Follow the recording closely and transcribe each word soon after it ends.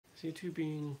C2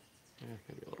 being,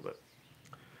 maybe a little bit.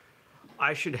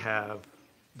 I should have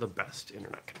the best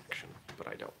internet connection, but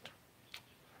I don't.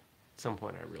 At some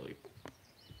point, I really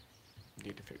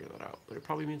need to figure that out. But it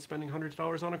probably means spending hundreds of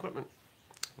dollars on equipment.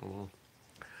 Well,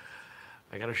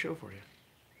 I got a show for you.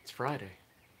 It's Friday.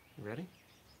 You ready?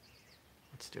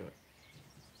 Let's do it.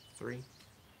 3,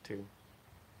 2,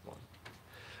 1.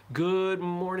 Good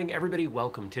morning, everybody.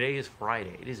 Welcome. Today is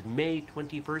Friday. It is May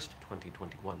 21st,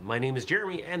 2021. My name is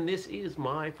Jeremy, and this is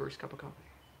my first cup of coffee.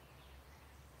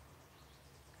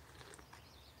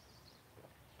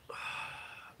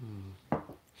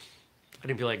 I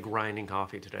didn't feel like grinding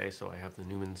coffee today, so I have the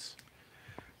Newman's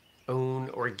Own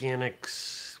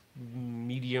Organics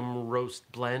Medium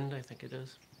Roast Blend, I think it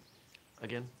is.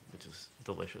 Again, which is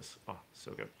delicious. Oh,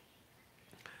 so good.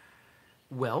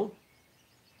 Well,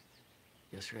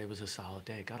 yesterday was a solid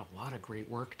day. Got a lot of great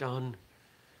work done.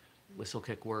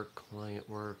 Whistlekick work, client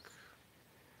work.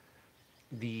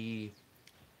 The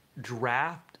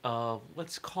draft of,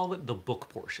 let's call it the book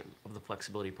portion of the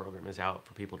flexibility program is out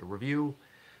for people to review.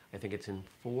 I think it's in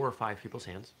 4 or 5 people's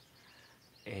hands.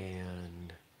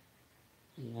 And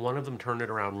one of them turned it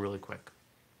around really quick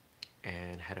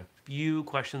and had a few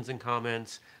questions and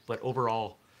comments, but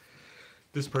overall,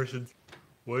 this person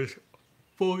was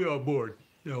fully on board.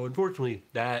 Unfortunately,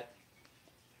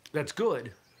 that's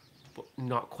good, but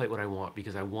not quite what I want,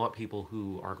 because I want people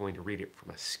who are going to read it from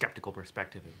a skeptical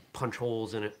perspective and punch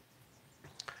holes in it.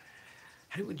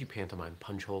 How would you pantomime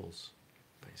punch holes?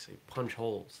 If I say punch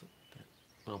holes,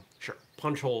 well, sure,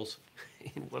 punch holes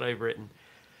in what I've written,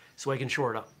 so I can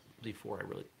shore it up before I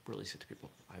really sit to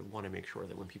people. I want to make sure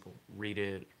that when people read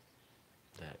it,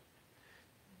 that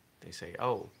they say,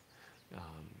 oh,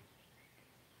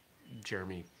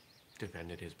 Jeremy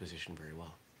defended his position very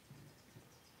well.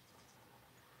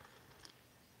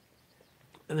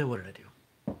 And then what did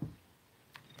I do?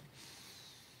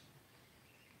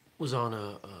 Was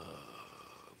on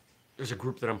there's a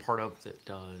group that I'm part of that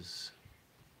does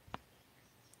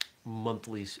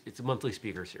it's a monthly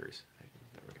speaker series.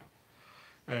 There we go.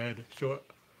 And so,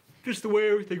 just the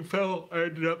way everything fell, I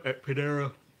ended up at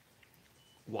Panera,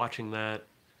 watching that,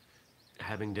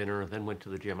 having dinner, then went to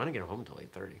the gym. I didn't get home until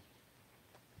 8:30.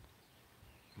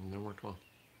 And that worked well.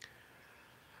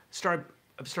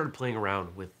 I've started playing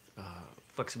around with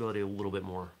flexibility a little bit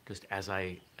more, just as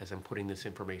I'm putting this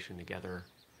information together,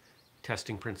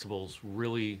 testing principles,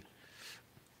 really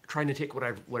trying to take what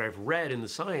I've read in the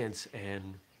science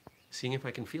and seeing if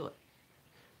I can feel it.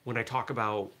 When I talk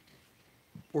about,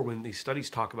 or when these studies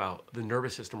talk about the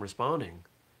nervous system responding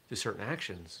to certain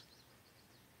actions,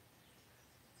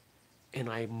 and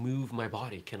I move my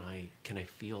body, can I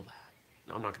feel that?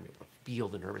 Now, I'm not going to be able to feel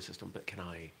the nervous system, but can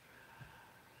I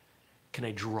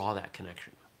draw that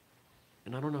connection?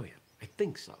 And I don't know yet. I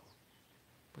think so,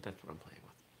 but that's what I'm playing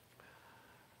with.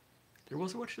 There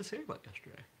wasn't much to say about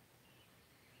yesterday.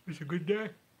 It was a good day.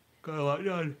 Got a lot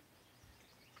done.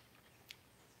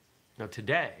 Now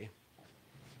today,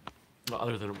 well,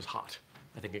 other than it was hot,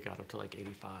 I think it got up to like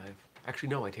 85. Actually,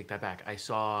 no, I take that back. I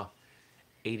saw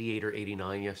 88 or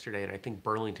 89 yesterday, and I think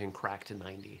Burlington cracked to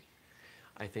 90.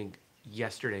 I think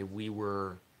yesterday we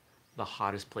were the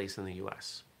hottest place in the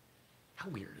US. How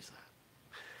weird is that?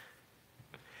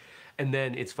 And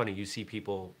then it's funny, you see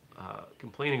people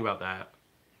complaining about that.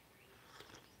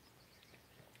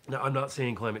 Now, I'm not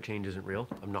saying climate change isn't real.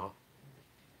 I'm not.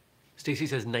 Stacy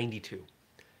says 92.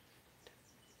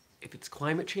 If it's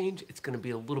climate change, it's going to be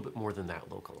a little bit more than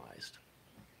that localized.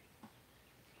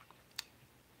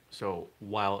 So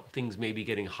while things may be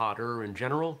getting hotter in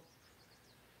general,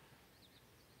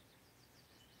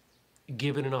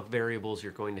 given enough variables,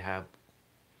 you're going to have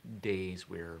days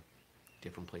where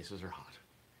different places are hot.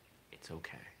 It's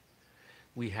okay.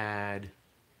 We had,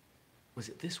 was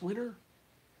it this winter?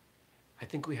 I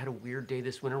think we had a weird day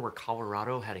this winter where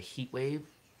Colorado had a heat wave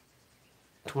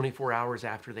 24 hours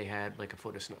after they had like a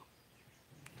foot of snow.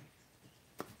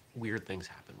 Weird things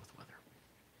happen with weather.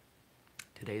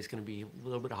 Today's going to be a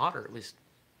little bit hotter, at least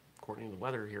according to the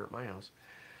weather here at my house.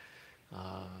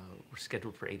 We're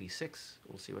scheduled for 86.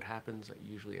 We'll see what happens. It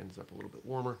usually ends up a little bit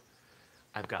warmer.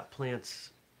 I've got plants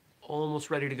almost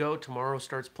ready to go. Tomorrow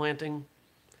starts planting.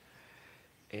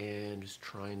 And just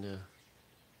trying to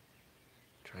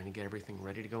get everything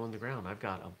ready to go in the ground. I've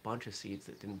got a bunch of seeds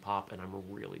that didn't pop, and I'm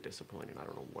really disappointed. I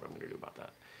don't know what I'm going to do about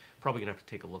that. Probably going to have to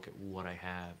take a look at what I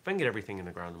have. If I can get everything in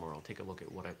the ground tomorrow, I'll take a look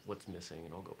at what's missing,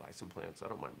 and I'll go buy some plants. I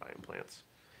don't mind buying plants.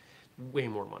 Way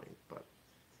more money, but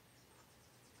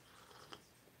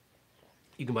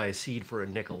you can buy a seed for a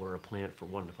nickel or a plant for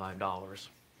 $1 to $5.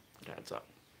 It adds up.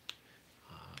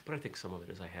 But I think some of it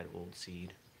is I had old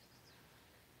seed.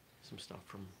 some stuff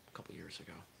from a couple years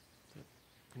ago that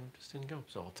just didn't go.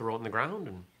 So I'll throw it in the ground,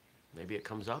 and maybe it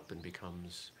comes up and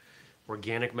becomes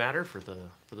organic matter for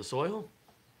the soil.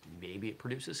 Maybe it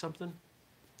produces something.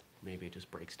 Maybe it just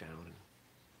breaks down and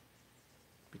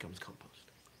becomes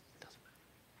compost. It doesn't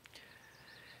matter.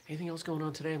 Anything else going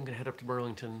on today? I'm going to head up to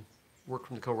Burlington, work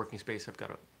from the co-working space. I've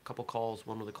got a couple calls,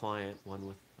 one with a client, one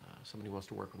with somebody who wants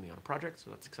to work with me on a project,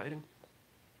 so that's exciting.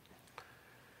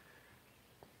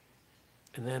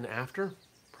 And then after,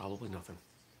 probably nothing.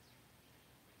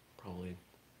 Probably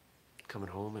coming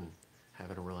home and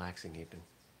having a relaxing evening.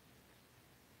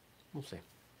 We'll see.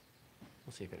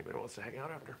 We'll see if anybody wants to hang out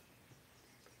after.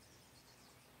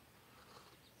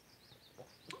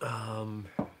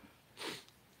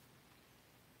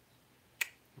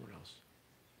 What else?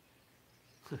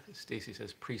 Stacy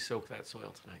says pre-soak that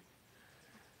soil tonight.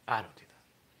 I don't do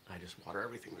that. I just water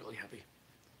everything really heavy.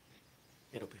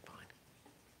 It'll be fine.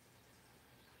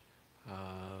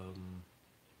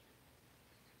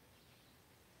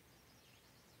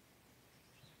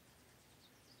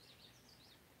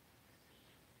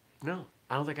 No,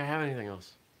 I don't think I have anything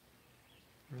else.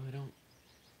 I really don't.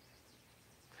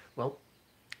 Well,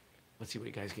 let's see what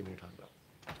you guys give me to talk about.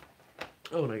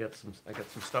 Oh, and I got some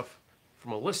stuff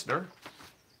from a listener.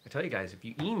 I tell you guys, if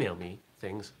you email me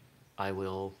things, I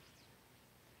will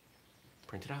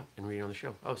print it out and read it on the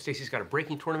show. Oh, Stacy's got a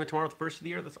breaking tournament tomorrow, the first of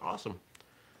the year. That's awesome.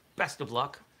 Best of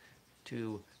luck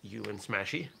to you and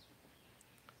Smashy,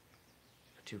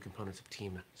 the two components of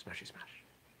Team Smashy Smash.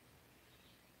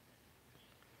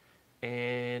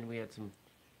 And we had some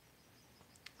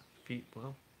feet.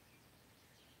 Well,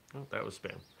 oh, that was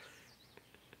spam.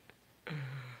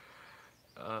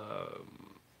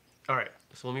 All right,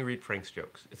 so let me read Frank's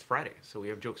jokes. It's Friday, so we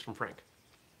have jokes from Frank.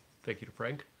 Thank you to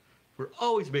Frank for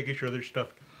always making sure there's stuff.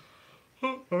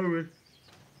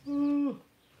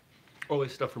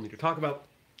 Always stuff for me to talk about.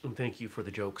 And thank you for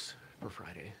the jokes for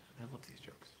Friday. I love these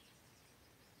jokes.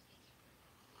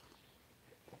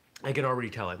 I can already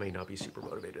tell I may not be super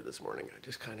motivated this morning. I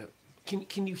just kind of...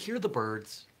 Can you hear the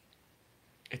birds?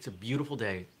 It's a beautiful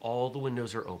day. All the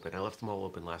windows are open. I left them all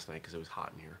open last night because it was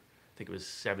hot in here. I think it was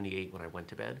 78 when I went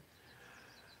to bed.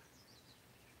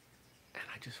 And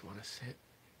I just want to sit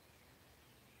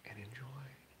and enjoy.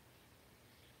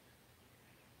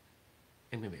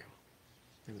 And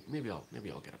maybe I'll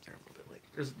get up there a little bit late.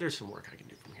 There's some work I can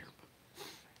do from here.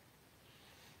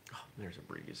 But oh, there's a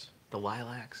breeze. The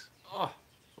lilacs. Oh,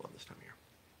 I love this time of year.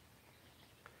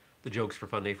 The jokes for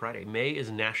Fun Day Friday. May is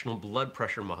National Blood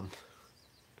Pressure Month.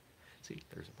 See,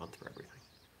 there's a month for everything.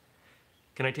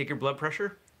 Can I take your blood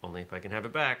pressure? Only if I can have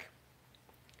it back.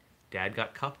 Dad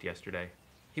got cuffed yesterday.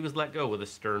 He was let go with a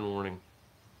stern warning.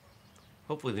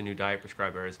 Hopefully the new diet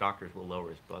prescribed by his doctors will lower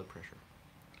his blood pressure.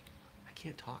 I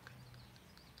can't talk.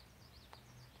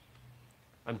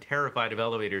 I'm terrified of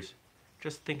elevators.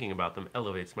 Just thinking about them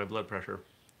elevates my blood pressure.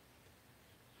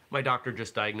 My doctor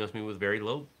just diagnosed me with very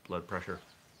low blood pressure.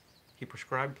 He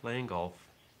prescribed playing golf.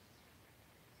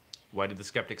 Why did the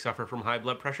skeptic suffer from high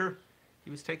blood pressure? He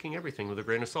was taking everything with a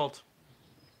grain of salt.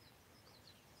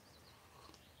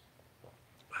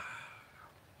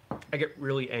 I get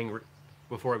really angry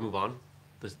before I move on,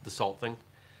 the salt thing.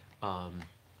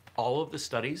 All of the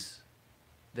studies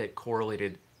that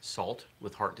correlated salt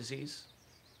with heart disease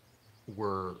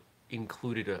were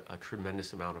included a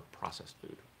tremendous amount of processed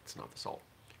food. It's not the salt.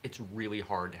 It's really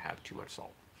hard to have too much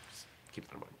salt. Just keep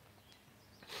that in mind.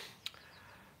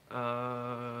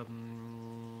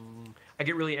 I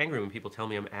get really angry when people tell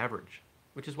me I'm average,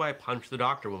 which is why I punched the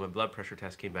doctor when my blood pressure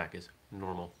test came back as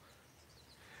normal.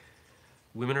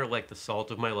 Women are like the salt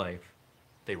of my life.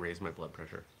 They raise my blood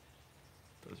pressure.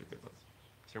 Those are good ones.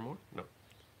 Is there more? No.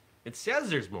 It says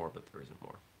there's more, but there isn't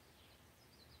more.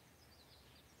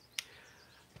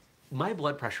 My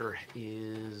blood pressure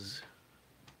is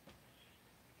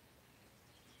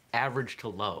average to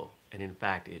low, and in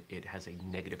fact, it has a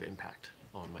negative impact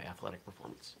on my athletic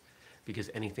performance. Because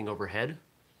anything overhead,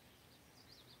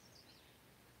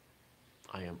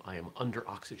 I am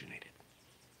under-oxygenated.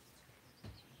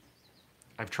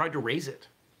 I've tried to raise it.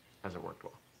 Hasn't worked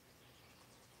well.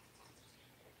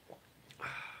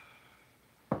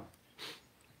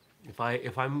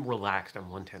 If I'm relaxed, I'm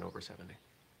 110/70.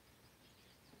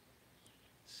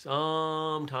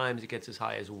 Sometimes it gets as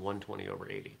high as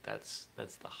 120/80. That's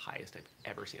the highest I've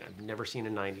ever seen. I've never seen a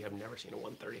 90. I've never seen a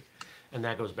 130. And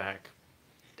that goes back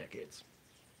decades.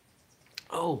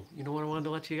 Oh, you know what I wanted to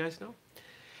let you guys know?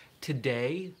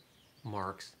 Today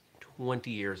marks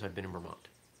 20 years I've been in Vermont.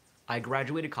 I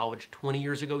graduated college 20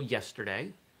 years ago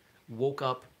yesterday, woke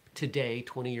up today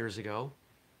 20 years ago,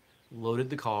 loaded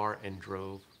the car, and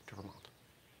drove to Vermont.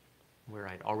 where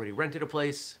I'd already rented a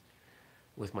place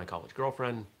with my college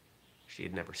girlfriend. She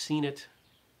had never seen it.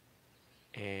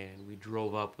 And we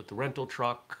drove up with the rental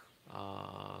truck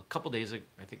a couple days ago.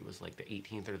 I think it was like the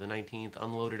 18th or the 19th,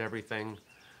 unloaded everything.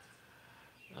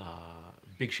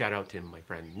 Big shout out to my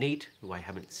friend Nate, who I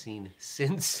haven't seen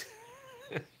since.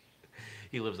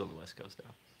 He lives on the West Coast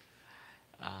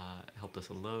now. Helped us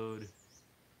unload.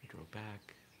 We drove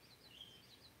back.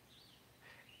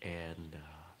 And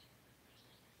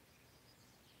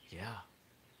yeah,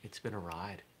 it's been a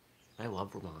ride. I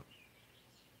love Vermont.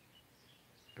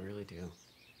 I really do.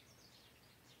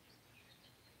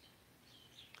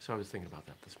 So I was thinking about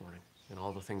that this morning, and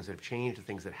all the things that have changed, the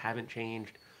things that haven't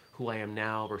changed, who I am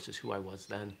now versus who I was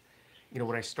then. You know,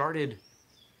 when I started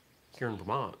here in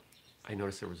Vermont, I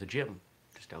noticed there was a gym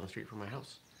just down the street from my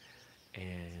house.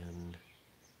 And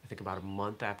I think about a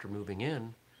month after moving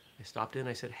in, I stopped in,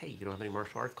 I said, hey, you don't have any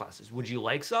martial arts classes. Would you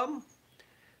like some?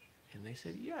 And they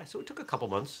said, yeah. So it took a couple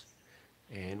months,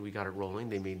 and we got it rolling.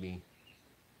 They made me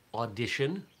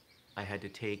audition. I had to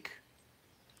take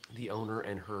the owner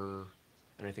and her,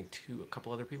 and I think a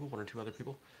couple other people, one or two other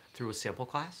people, through a sample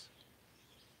class.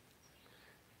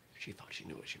 She thought she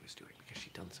knew what she was doing because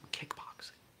she'd done some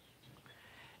kickboxing.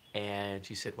 And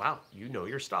she said, wow, you know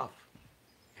your stuff.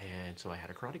 And so I had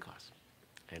a karate class,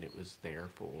 and it was there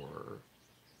for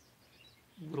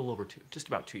a little over just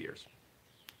about 2 years.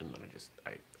 And then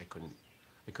I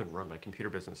couldn't run my computer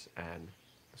business and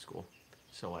the school.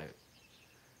 So I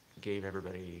gave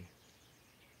everybody,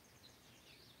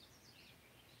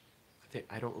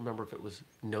 I don't remember if it was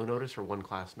no notice or one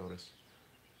class notice.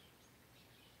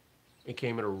 It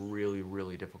came at a really,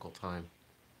 really difficult time.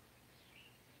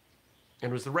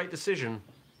 And it was the right decision,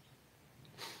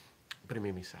 but it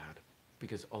made me sad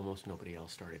because almost nobody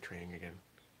else started training again.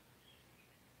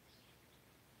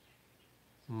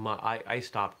 I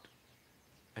stopped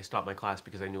my class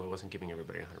because I knew I wasn't giving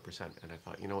everybody 100%. And I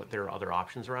thought, you know what, there are other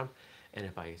options around. And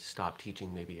if I stop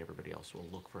teaching, maybe everybody else will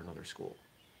look for another school.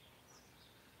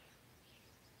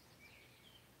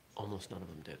 Almost none of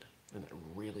them did. And that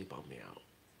really bummed me out.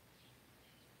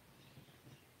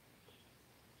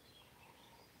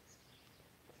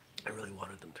 I really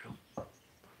wanted them to.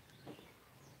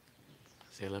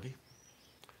 Say, Levy.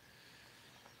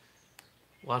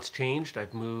 Lots changed.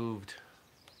 I've moved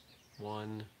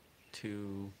 1,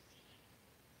 2,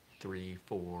 3,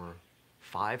 4,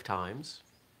 5 times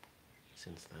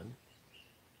since then.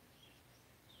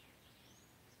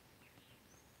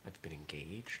 I've been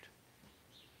engaged.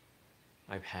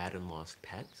 I've had and lost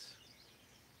pets.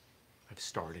 I've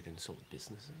started and sold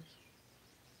businesses.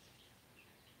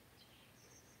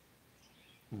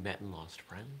 Met and lost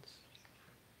friends.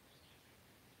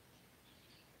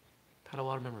 Had a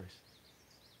lot of memories.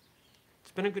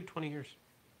 It's been a good 20 years.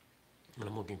 And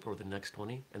I'm looking forward to the next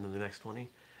 20, and then the next 20,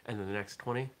 and then the next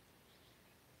 20.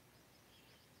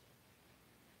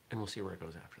 And we'll see where it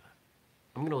goes after that.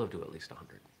 I'm going to live to at least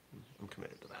 100. I'm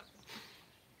committed to that.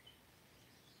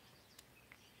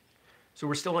 So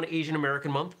we're still on Asian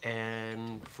American Month,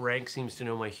 and Frank seems to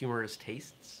know my humorous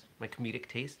tastes, my comedic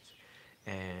tastes.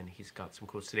 And he's got some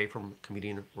quotes today from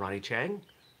comedian Ronnie Chang,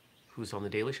 who's on The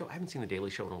Daily Show. I haven't seen The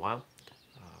Daily Show in a while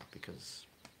because,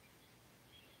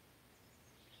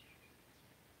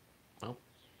 well,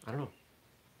 I don't know.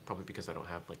 Probably because I don't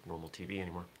have like normal TV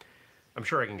anymore. I'm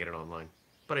sure I can get it online,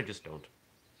 but I just don't.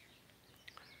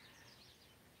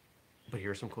 But here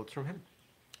are some quotes from him.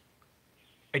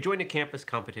 I joined a campus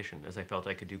competition as I felt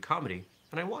I could do comedy,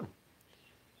 and I won.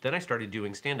 Then I started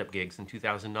doing stand-up gigs in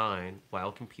 2009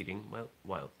 while completing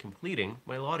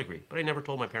my law degree, but I never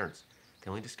told my parents. They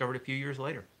only discovered a few years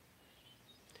later.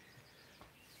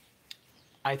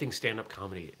 I think stand-up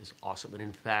comedy is awesome, and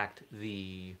in fact,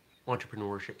 the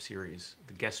entrepreneurship series,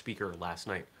 the guest speaker last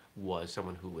night was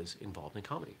someone who was involved in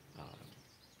comedy.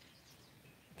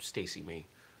 Stacy may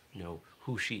know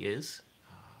who she is.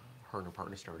 Her and her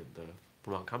partner started the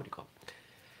Vermont Comedy Club.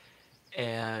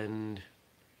 And it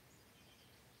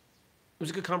was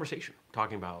a good conversation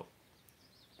talking about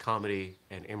comedy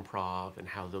and improv and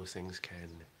how those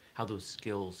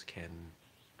skills can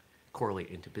correlate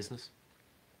into business.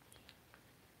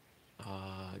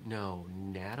 No,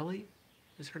 Natalie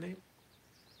is her name.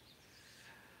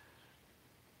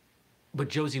 But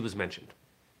Josie was mentioned.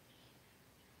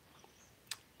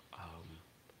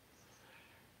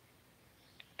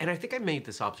 And I think I made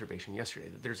this observation yesterday,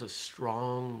 that there's a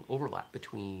strong overlap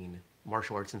between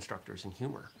martial arts instructors and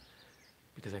humor,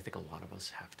 because I think a lot of us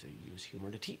have to use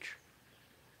humor to teach.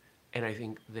 And I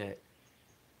think that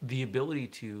the ability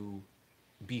to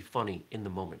be funny in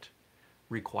the moment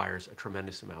requires a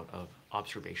tremendous amount of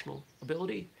observational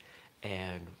ability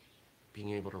and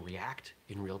being able to react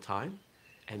in real time.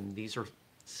 And these are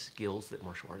skills that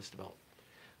martial artists develop.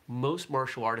 Most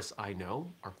martial artists I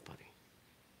know are funny.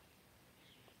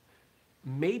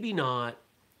 Maybe not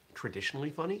traditionally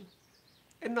funny,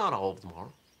 and not all of them are,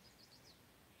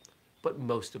 but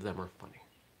most of them are funny.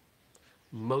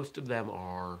 Most of them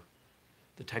are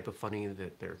the type of funny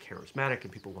that they're charismatic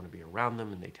and people want to be around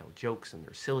them and they tell jokes and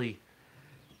they're silly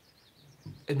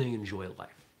and they enjoy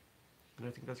life. And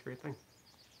I think that's a great thing.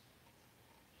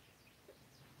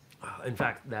 In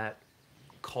fact, that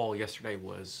call yesterday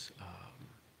was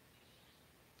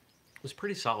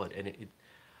pretty solid, and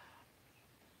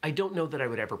I don't know that I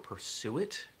would ever pursue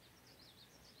it,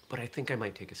 but I think I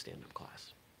might take a stand-up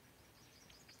class.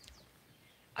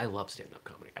 I love stand-up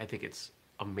comedy. I think it's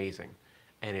amazing,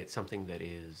 and it's something that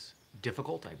is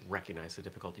difficult. I recognize the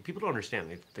difficulty. People don't understand.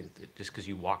 They think that just because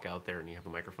you walk out there and you have a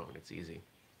microphone, it's easy.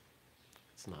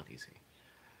 It's not easy.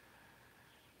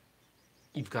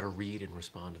 You've got to read and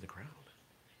respond to the crowd.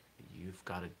 You've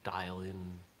got to dial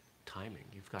in timing.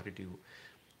 You've got to do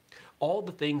all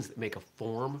the things that make a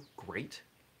form great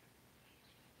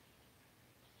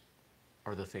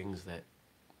are the things that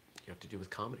you have to do with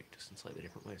comedy, just in slightly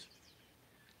different ways.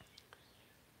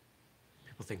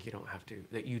 People think you don't have to,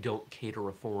 that you don't cater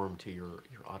a form to your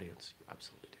audience. You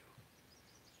absolutely do.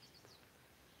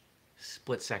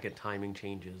 Split-second timing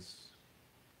changes,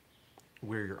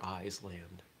 where your eyes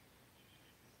land.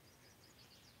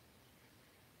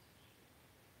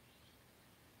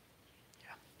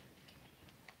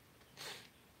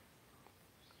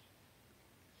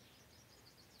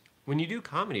 When you do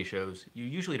comedy shows, you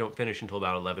usually don't finish until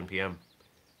about 11 p.m.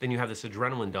 Then you have this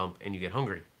adrenaline dump and you get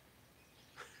hungry.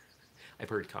 I've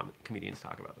heard comedians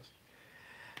talk about this.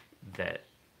 That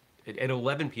at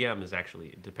 11 p.m. is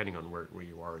actually, depending on where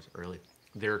you are, is early.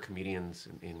 There are comedians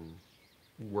in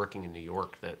working in New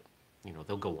York that, you know,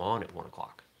 they'll go on at 1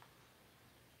 o'clock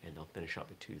and they'll finish up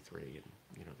at 2, 3, and,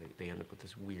 you know, they end up with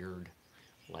this weird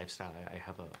lifestyle. I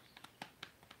have a,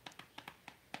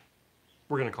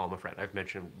 we're going to call him a friend. I've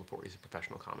mentioned him before. He's a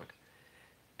professional comic.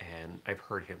 And I've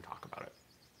heard him talk about it.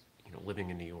 You know, living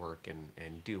in New York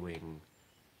and doing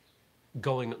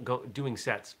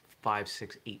sets 5,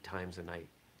 6, 8 times a night.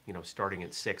 You know, starting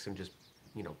at 6 and just,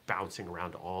 you know, bouncing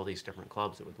around to all these different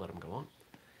clubs that would let him go on.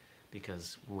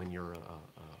 Because when you're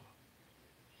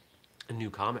a new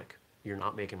comic, you're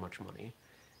not making much money.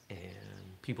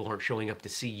 And people aren't showing up to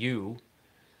see you.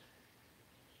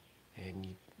 And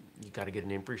you got to get a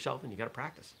name for yourself, and you got to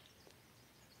practice.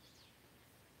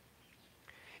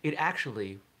 It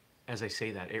actually, as I say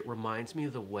that, it reminds me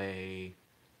of the way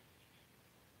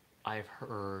I've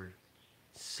heard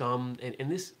some, and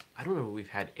this, I don't know if we've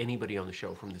had anybody on the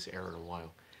show from this era in a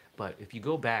while, but if you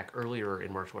go back earlier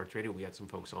in Martial Arts Radio, we had some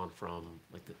folks on from,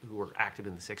 like, who were active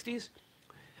in the 60s,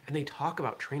 and they talk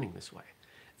about training this way,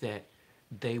 that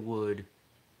they would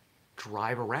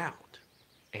drive around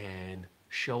and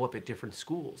show up at different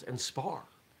schools and spar.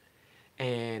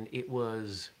 And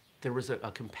there was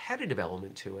a competitive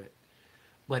element to it,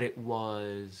 but it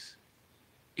was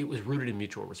rooted in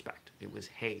mutual respect. It was,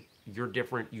 hey, you're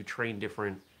different, you train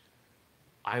different,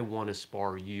 I want to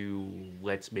spar you,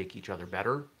 let's make each other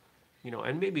better. You know,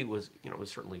 and maybe it was, you know, it was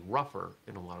certainly rougher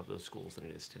in a lot of those schools than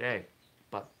it is today,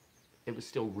 but it was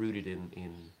still rooted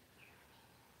in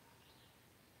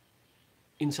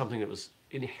something that was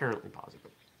inherently positive.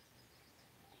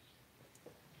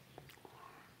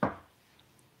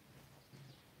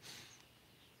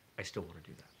 I still want to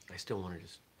do that. I still want to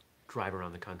just drive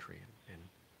around the country and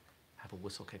have a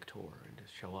whistle kick tour and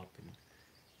just show up and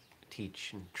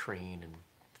teach and train and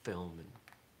film and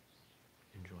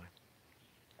enjoy.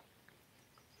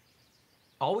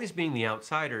 Always being the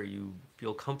outsider, you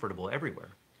feel comfortable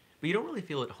everywhere, but you don't really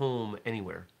feel at home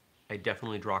anywhere. I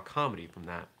definitely draw comedy from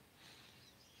that.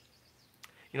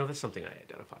 You know, that's something I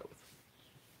identify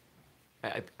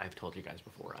with. I've told you guys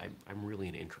before, I'm really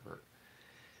an introvert.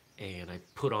 And I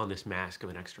put on this mask of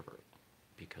an extrovert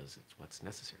because it's what's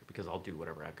necessary, because I'll do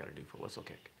whatever I've got to do for whistle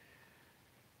kick.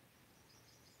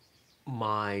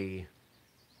 I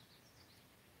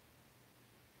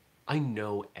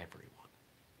know everyone,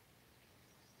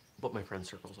 but my friend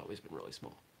circle's always been really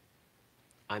small.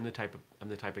 I'm the type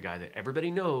of guy that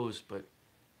everybody knows, but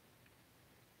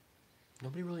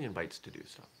nobody really invites to do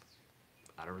stuff.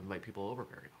 I don't invite people over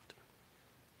very often.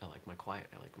 I like my quiet.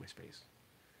 I like my space.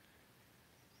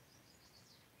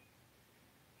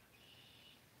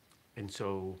 And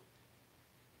so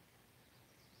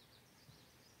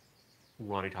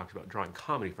Ronnie talks about drawing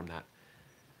comedy from that.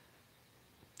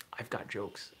 I've got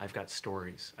jokes. I've got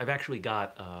stories. I've actually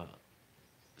got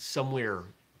somewhere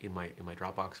in my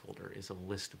Dropbox folder is a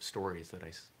list of stories that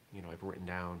I've written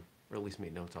down, or at least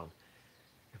made notes on.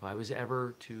 If I was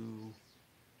ever to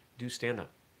do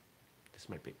stand-up, this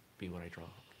might be what I draw.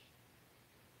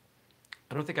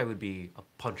 I don't think I would be a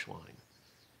punchline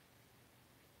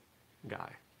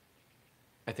guy.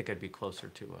 I think I'd be closer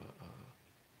to a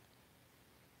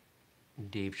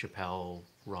Dave Chappelle,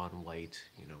 Ron White,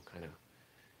 kind of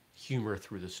humor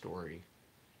through the story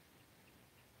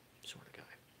sort of guy.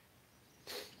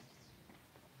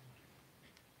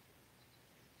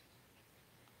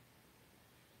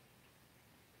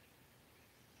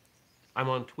 I'm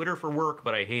on Twitter for work,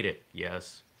 but I hate it.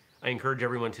 Yes. I encourage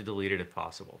everyone to delete it if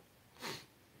possible.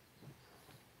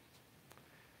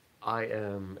 I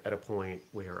am at a point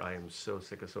where I am so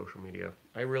sick of social media.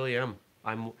 I really am.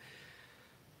 I hope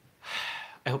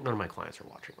none of my clients are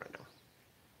watching right now.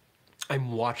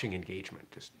 I'm watching engagement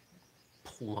just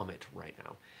plummet right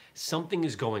now. Something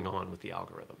is going on with the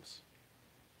algorithms.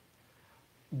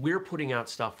 We're putting out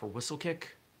stuff for Whistlekick,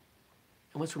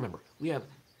 and let's remember, we have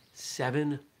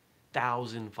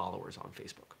 7,000 followers on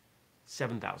Facebook.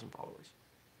 7,000 followers.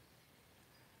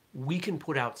 We can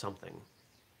put out something,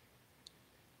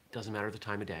 doesn't matter the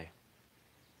time of day,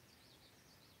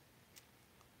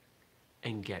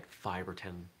 and get 5 or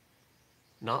 10,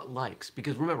 not likes,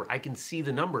 because remember, I can see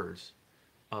the numbers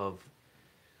of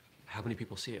how many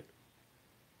people see it.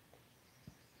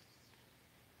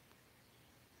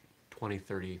 20,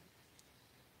 30,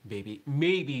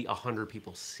 maybe 100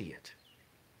 people see it.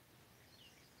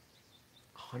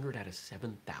 100 out of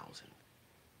 7,000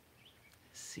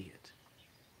 see it.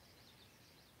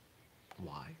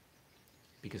 Why?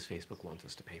 Because Facebook wants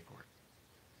us to pay for it.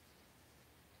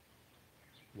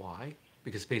 Why?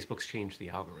 Because Facebook's changed the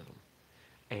algorithm.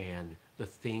 And the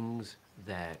things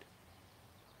that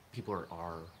people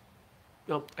are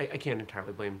well, I can't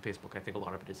entirely blame Facebook. I think a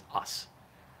lot of it is us.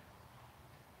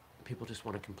 People just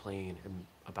want to complain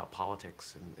about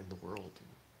politics and the world.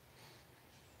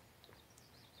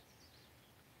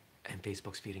 And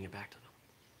Facebook's feeding it back to them.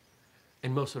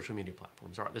 And most social media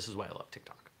platforms are. This is why I love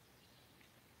TikTok.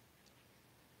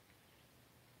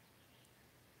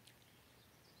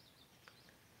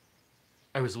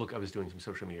 I was doing some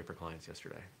social media for clients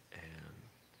yesterday and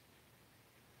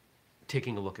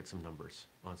taking a look at some numbers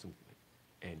on some,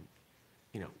 and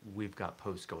we've got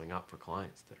posts going up for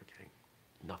clients that are getting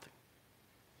nothing,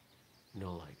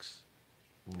 no likes,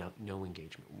 no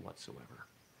engagement whatsoever.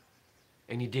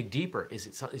 And you dig deeper. Is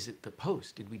it the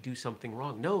post? Did we do something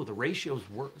wrong? No, the ratios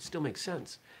still make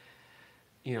sense.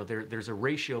 There's a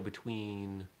ratio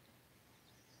between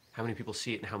how many people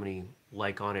see it and how many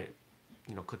like on it,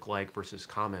 click like versus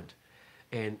comment.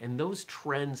 And those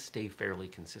trends stay fairly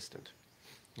consistent.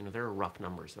 There are rough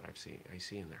numbers that I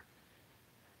see in there.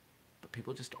 But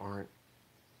people just aren't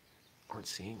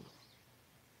seeing them.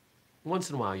 Once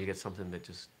in a while you get something that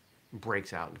just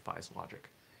breaks out and defies logic.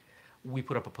 We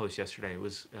put up a post yesterday. It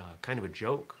was kind of a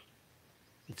joke.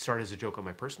 It started as a joke on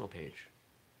my personal page.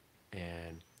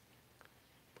 And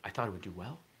I thought it would do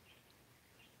well.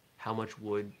 How much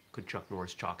wood could Chuck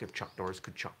Norris chuck if Chuck Norris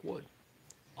could chuck wood?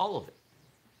 All of it.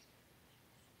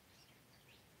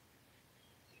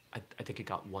 I think it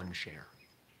got 1 share.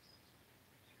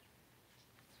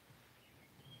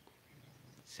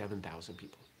 7,000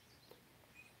 people.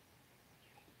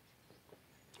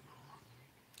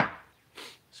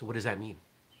 So what does that mean?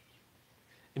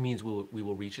 It means we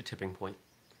will reach a tipping point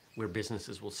where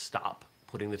businesses will stop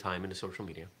putting the time into social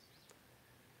media.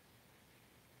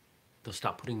 They'll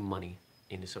stop putting money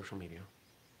into social media.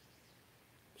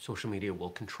 Social media will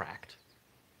contract.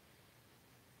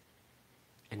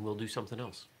 And we'll do something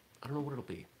else. I don't know what it'll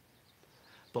be.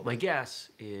 But my guess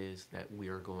is that we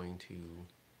are going to...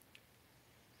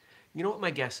 You know what my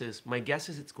guess is? My guess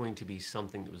is it's going to be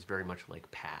something that was very much like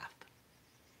Path.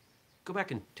 Go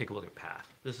back and take a look at Path.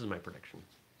 This is my prediction.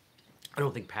 I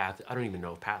don't even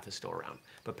know if Path is still around.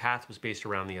 But Path was based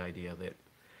around the idea that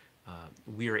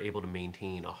we are able to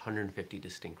maintain 150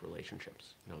 distinct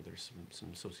relationships. There's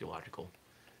some sociological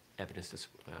evidence,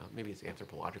 maybe it's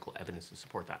anthropological evidence to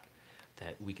support that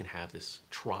we can have this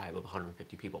tribe of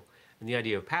 150 people. And the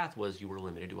idea of Path was you were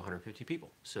limited to 150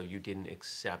 people. So you didn't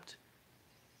accept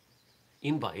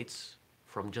invites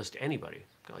from just anybody.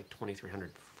 I've got like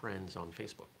 2,300 friends on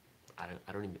Facebook. I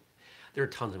don't even, there are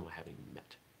tons of them I haven't even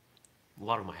met. A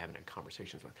lot of them I haven't had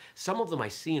conversations with. Some of them I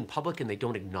see in public and they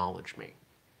don't acknowledge me.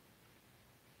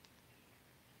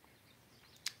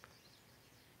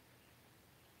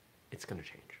 It's going to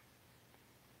change.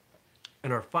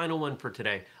 And our final one for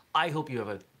today, I hope you have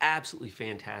an absolutely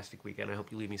fantastic weekend. I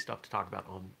hope you leave me stuff to talk about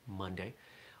on Monday.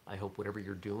 I hope whatever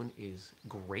you're doing is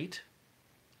great.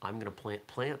 I'm going to plant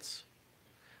plants.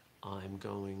 I'm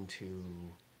going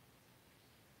to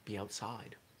be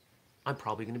outside. I'm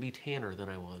probably going to be tanner than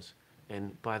I was.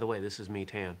 And by the way, this is me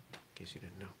tan, in case you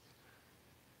didn't know.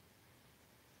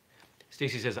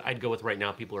 Stacy says, I'd go with right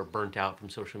now, people are burnt out from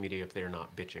social media if they're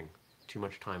not bitching. Too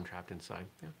much time trapped inside.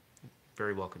 Yeah,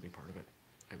 very well could be part of it.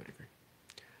 I would agree.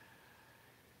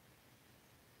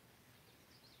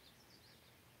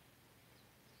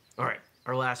 All right,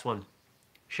 our last one.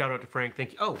 Shout out to Frank.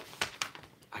 Thank you. Oh,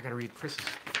 I got to read Chris's.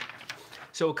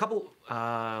 So a couple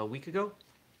week ago,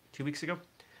 2 weeks ago,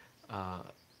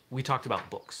 we talked about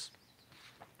books.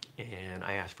 And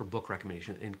I asked for book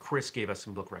recommendations. And Chris gave us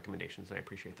some book recommendations, and I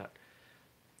appreciate that.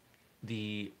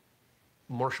 The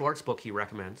martial arts book he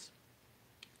recommends,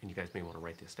 and you guys may want to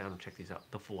write this down and check these out,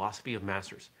 The Philosophy of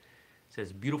Masters. It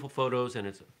says beautiful photos and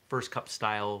it's first cup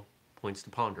style, points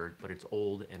to ponder, but it's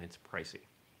old and it's pricey.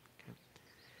 Okay.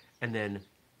 And then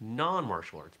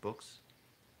non-martial arts books,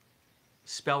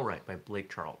 Spell Right by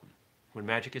Blake Charlton. When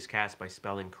magic is cast by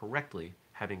spelling correctly,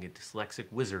 having a dyslexic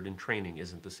wizard in training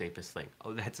isn't the safest thing.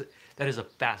 Oh, that is a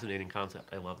fascinating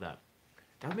concept. I love that.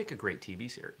 That would make a great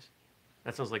TV series.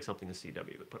 That sounds like something the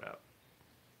CW would put out.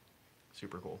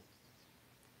 Super cool.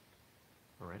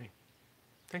 Alrighty.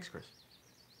 Thanks, Chris.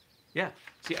 Yeah.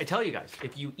 See, I tell you guys,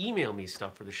 if you email me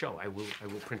stuff for the show, I will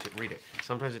print it and read it.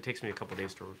 Sometimes it takes me a couple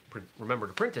days to remember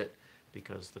to print it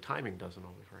because the timing doesn't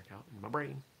always work out in my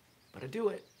brain. But I do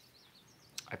it.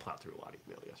 I plowed through a lot of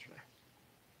email yesterday.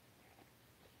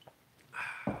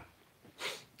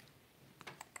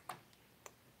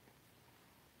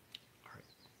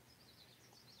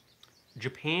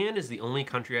 Japan is the only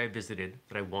country I visited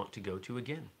that I want to go to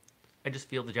again. I just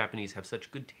feel the Japanese have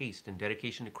such good taste and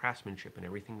dedication to craftsmanship in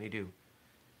everything they do.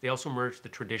 They also merge the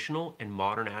traditional and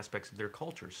modern aspects of their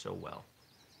culture so well.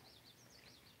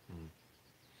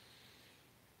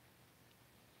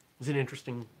 It's an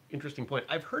interesting point.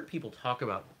 I've heard people talk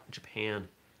about Japan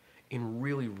in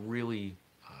really, really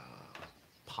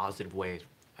positive ways.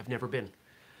 I've never been.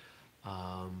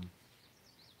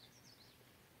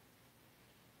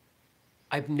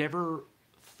 I've never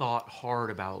thought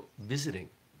hard about visiting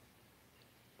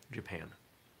Japan.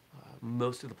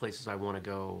 Most of the places I want to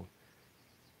go,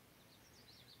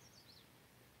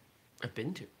 I've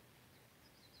been to.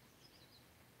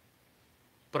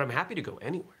 But I'm happy to go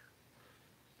anywhere.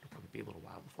 It'll probably be a little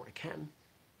while before I can.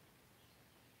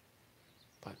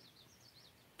 But,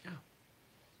 yeah.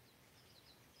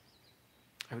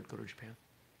 I would go to Japan.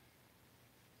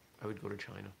 I would go to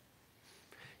China.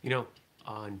 You know,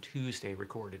 on Tuesday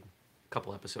recorded a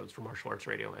couple episodes for Martial Arts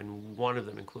Radio, and one of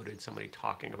them included somebody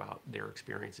talking about their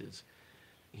experiences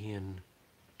in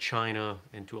China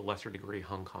and to a lesser degree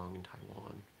Hong Kong and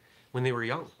Taiwan when they were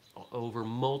young, over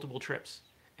multiple trips,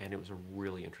 and it was a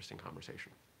really interesting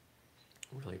conversation.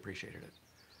 Really appreciated it.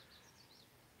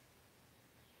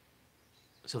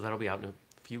 So that'll be out in a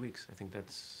few weeks. I think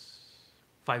that's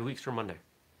 5 weeks from Monday.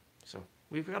 So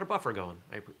we've got a buffer going.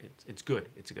 It's good.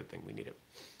 It's a good thing. We need it.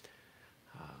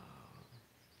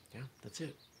 Yeah, that's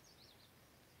it.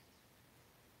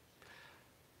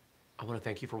 I want to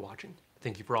thank you for watching.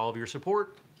 Thank you for all of your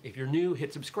support. If you're new,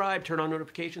 hit subscribe, turn on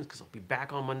notifications, because I'll be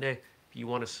back on Monday. If you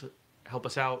want to help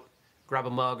us out, grab a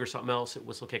mug or something else at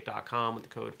whistlekick.com with the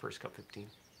code FIRSTCUP15.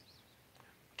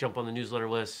 Jump on the newsletter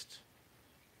list.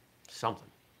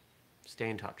 Something. Stay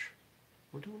in touch.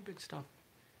 We're doing big stuff.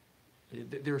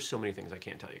 There are so many things I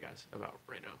can't tell you guys about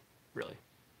right now, really.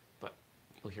 But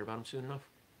you'll hear about them soon enough.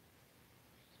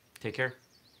 Take care.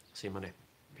 See you Monday.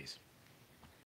 Peace.